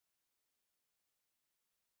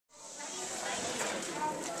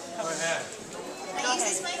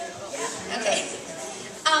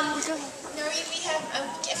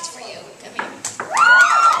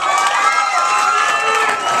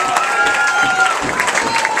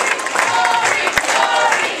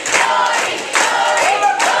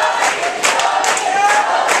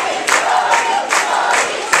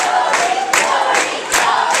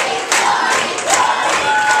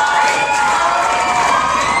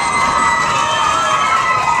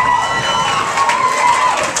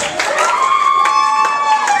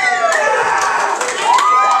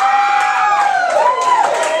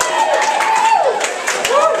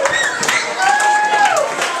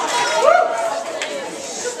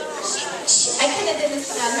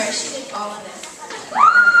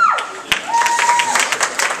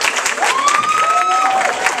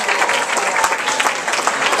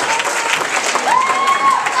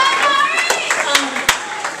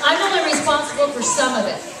for some of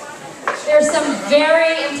it. There's some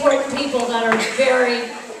very important people that are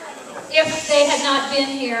if they had not been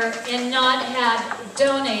here and not had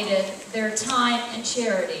donated their time and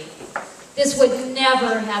charity, this would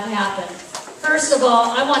never have happened. First of all,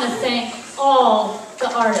 I want to thank all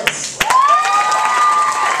the artists.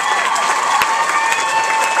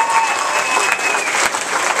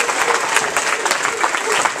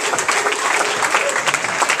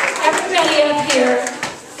 Everybody up here,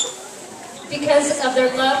 because of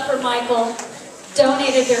their love for Michael,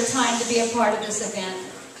 donated their time to be a part of this event.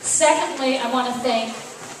 Secondly, I want to thank,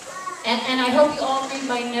 and I hope you all read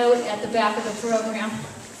my note at the back of the program,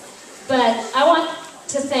 but I want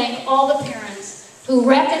to thank all the parents who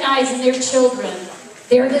recognize in their children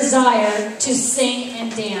their desire to sing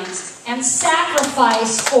and dance and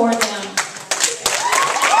sacrifice for them.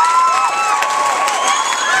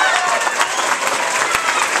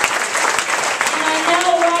 And I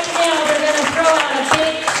know right now they're going to throw out a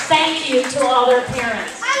big thank you to all their parents.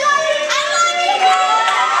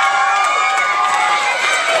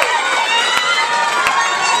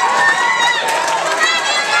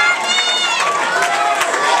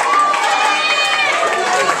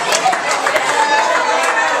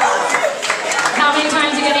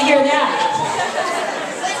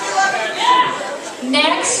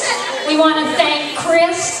 Next, we want to thank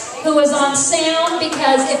Chris, who was on sound,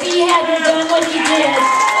 because if he hadn't done what he did,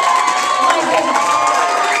 my goodness.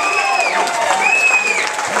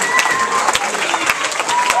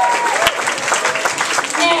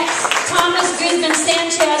 Next, Thomas Guzman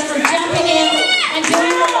Sanchez for jumping in and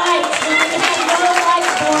doing the lights when we had no light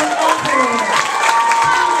board operator.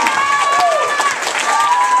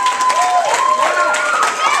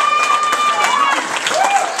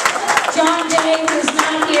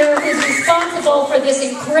 Who's responsible for this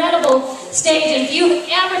incredible stage. And if you've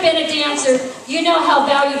ever been a dancer, you know how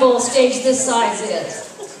valuable a stage this size is.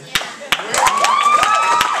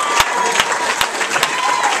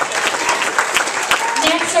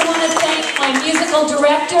 Next, I want to thank my musical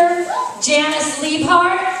director, Janice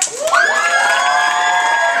Liebhart.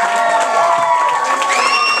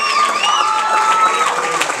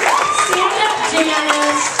 Stand up,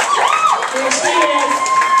 Janice. There she is.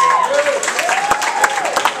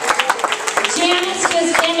 Janice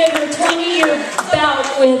just ended her 20-year bout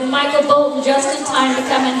with Michael Bolton just in time to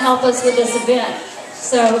come and help us with this event.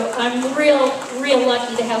 So I'm real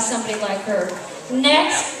lucky to have somebody like her.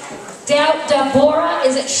 Next, Deborah,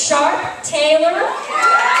 is it Sharp Taylor?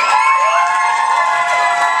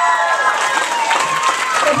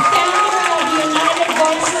 The founder of the United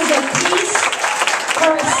Voices of Peace.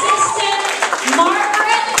 Her assistant,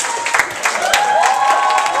 Margaret.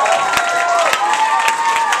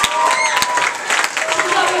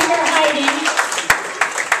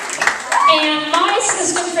 And my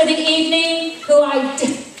assistant for the evening, who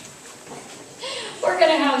we're going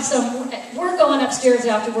to have we're going upstairs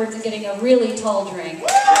afterwards and getting a really tall drink. In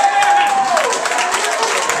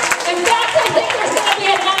fact, I think there's going to be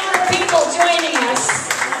a number of people joining us.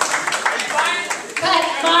 But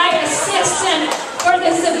my assistant for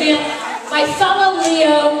this event, my fellow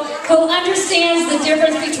Leo, who understands the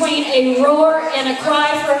difference between a roar and a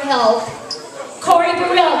cry for help, Corey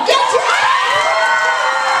Burrell. Get your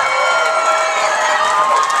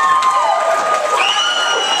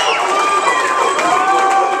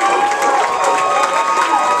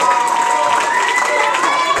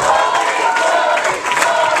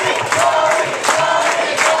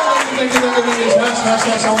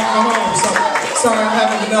Sorry, I'm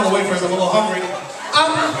having vanilla wafers. I'm a little hungry.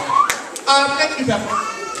 Thank you, Pepper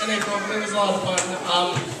and April. It was a lot of fun.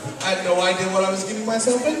 I had no idea what I was getting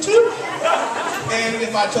myself into. And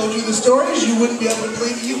if I told you the stories, you wouldn't be able to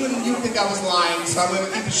believe it. You would think I was lying. So I'm going to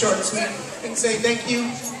keep it short and sweet and say thank you.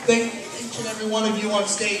 Thank each and every one of you on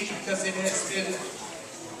stage, because it has been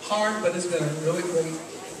hard, but it's been a really great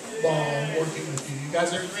ball working with you. You guys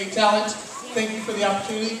are great talent. Thank you for the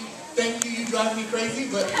opportunity. Thank you, you drive me crazy,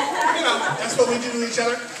 but, you know, that's what we do to each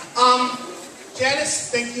other. Janice,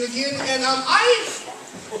 thank you again. And I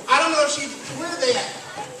don't know if where are they at?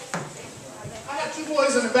 I have two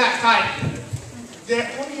boys in the back. Hi.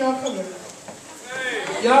 What are y'all come here?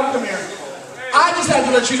 Hey. Y'all come here. Hey. I just had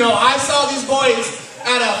to let you know, I saw these boys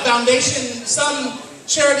at a foundation, some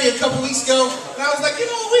charity a couple weeks ago, and I was like, you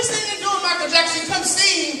know, we're singing and doing Michael Jackson, come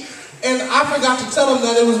sing. And I forgot to tell them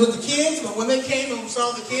that it was with the kids, but when they came and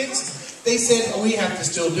saw the kids, they said, oh, we have to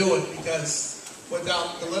still do it, because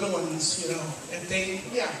without the little ones, you know, if they,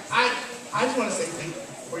 yeah, I just want to say thank you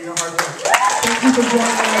for your hard work. Thank you for joining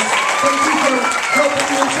us. Thank you for helping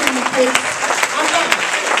me and the kids. I'm done.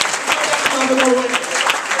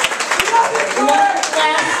 One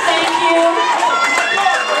last thank you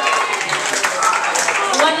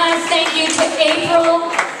thank you to April,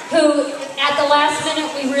 who at the last minute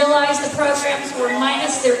we realized the programs were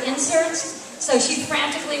minus their inserts, so she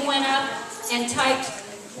frantically went up and typed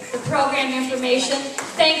the program information.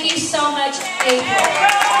 Thank you so much, April.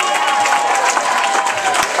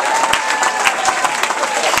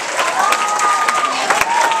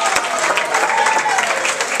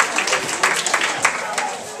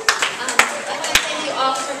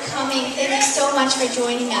 Thank you so much for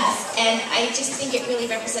joining us, and I just think it really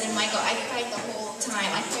represented Michael. I cried the whole time.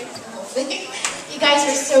 I cried the whole thing. You guys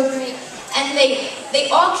were so great, and they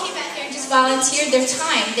all came out here and just volunteered their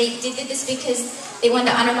time. They did this because they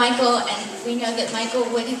wanted to honor Michael, and we know that Michael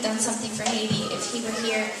would have done something for Haiti if he were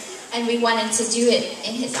here, and we wanted to do it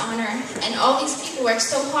in his honor. And all these people worked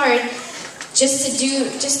so hard just to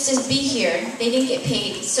be here. They didn't get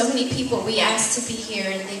paid. So many people we asked to be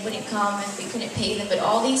here and they wouldn't come and we couldn't pay them, but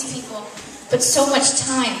all these people put so much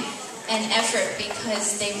time and effort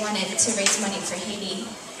because they wanted to raise money for Haiti.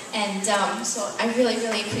 And so I really,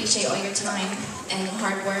 really appreciate all your time and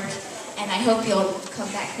hard work, and I hope you'll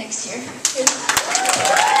come back next year.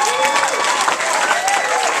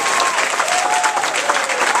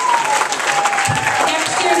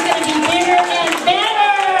 Next year's going to be bigger and better.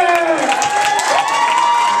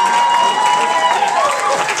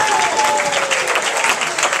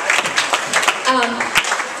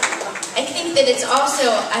 I think that it's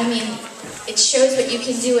also, I mean, it shows what you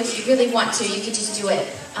can do if you really want to. You can just do it.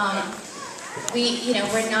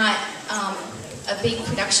 We're not a big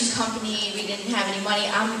production company. We didn't have any money.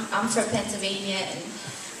 I'm from Pennsylvania, and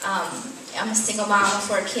I'm a single mom of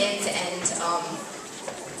 4 kids, and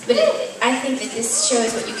but I think that this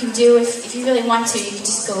shows what you can do. If you really want to, you can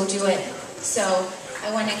just go do it. So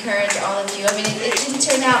I want to encourage all of you. I mean, it didn't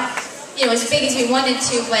turn out, as big as we wanted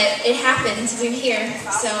to, but it happened. We're here,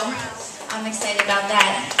 so I'm excited about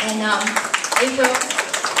that. And April,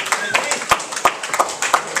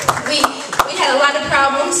 we had a lot of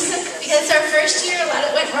problems because it's our first year. A lot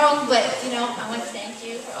of it went wrong, but I want to thank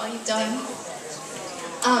you for all you've done.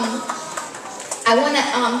 I want to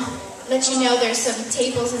let you know there's some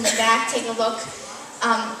tables in the back. Take a look.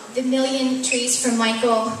 The Million Trees from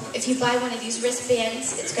Michael. If you buy one of these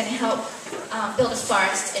wristbands, it's going to help build a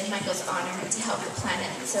forest in Michael's honor to help the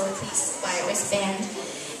planet. So please buy a wristband.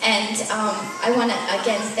 And I want to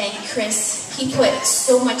again thank Chris. He put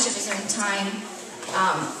so much of his own time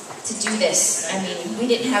to do this. I mean, we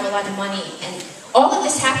didn't have a lot of money, and all of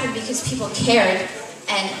this happened because people cared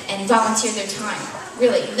and volunteered their time.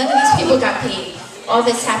 Really, none of these people got paid. All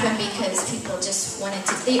this happened because people just wanted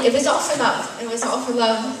to. It was all for love. It was all for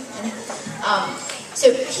love. And,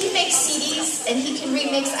 so he makes CDs and he can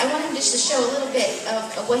remix. I want him just to show a little bit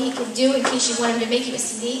of what he can do in case you want him to make you a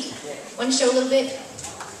CD. Want to show a little bit?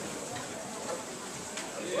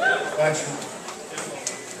 Actually,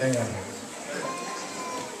 hang on.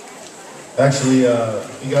 Actually,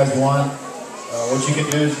 if you guys want, what you can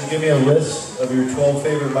do is give me a list of your 12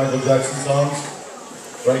 favorite Michael Jackson songs.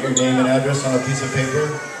 Write your name and address on a piece of paper.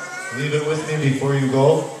 Leave it with me before you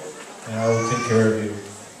go, and I will take care of you.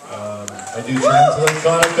 I do trance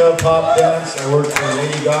electronica, pop dance. I work for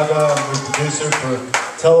Lady Gaga. I'm the producer for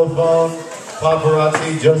Telephone,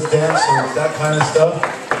 Paparazzi, Just Dance, so that kind of stuff,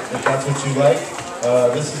 if that's what you like.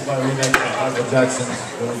 This is my remix of Michael Jackson's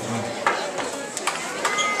Billie Jean.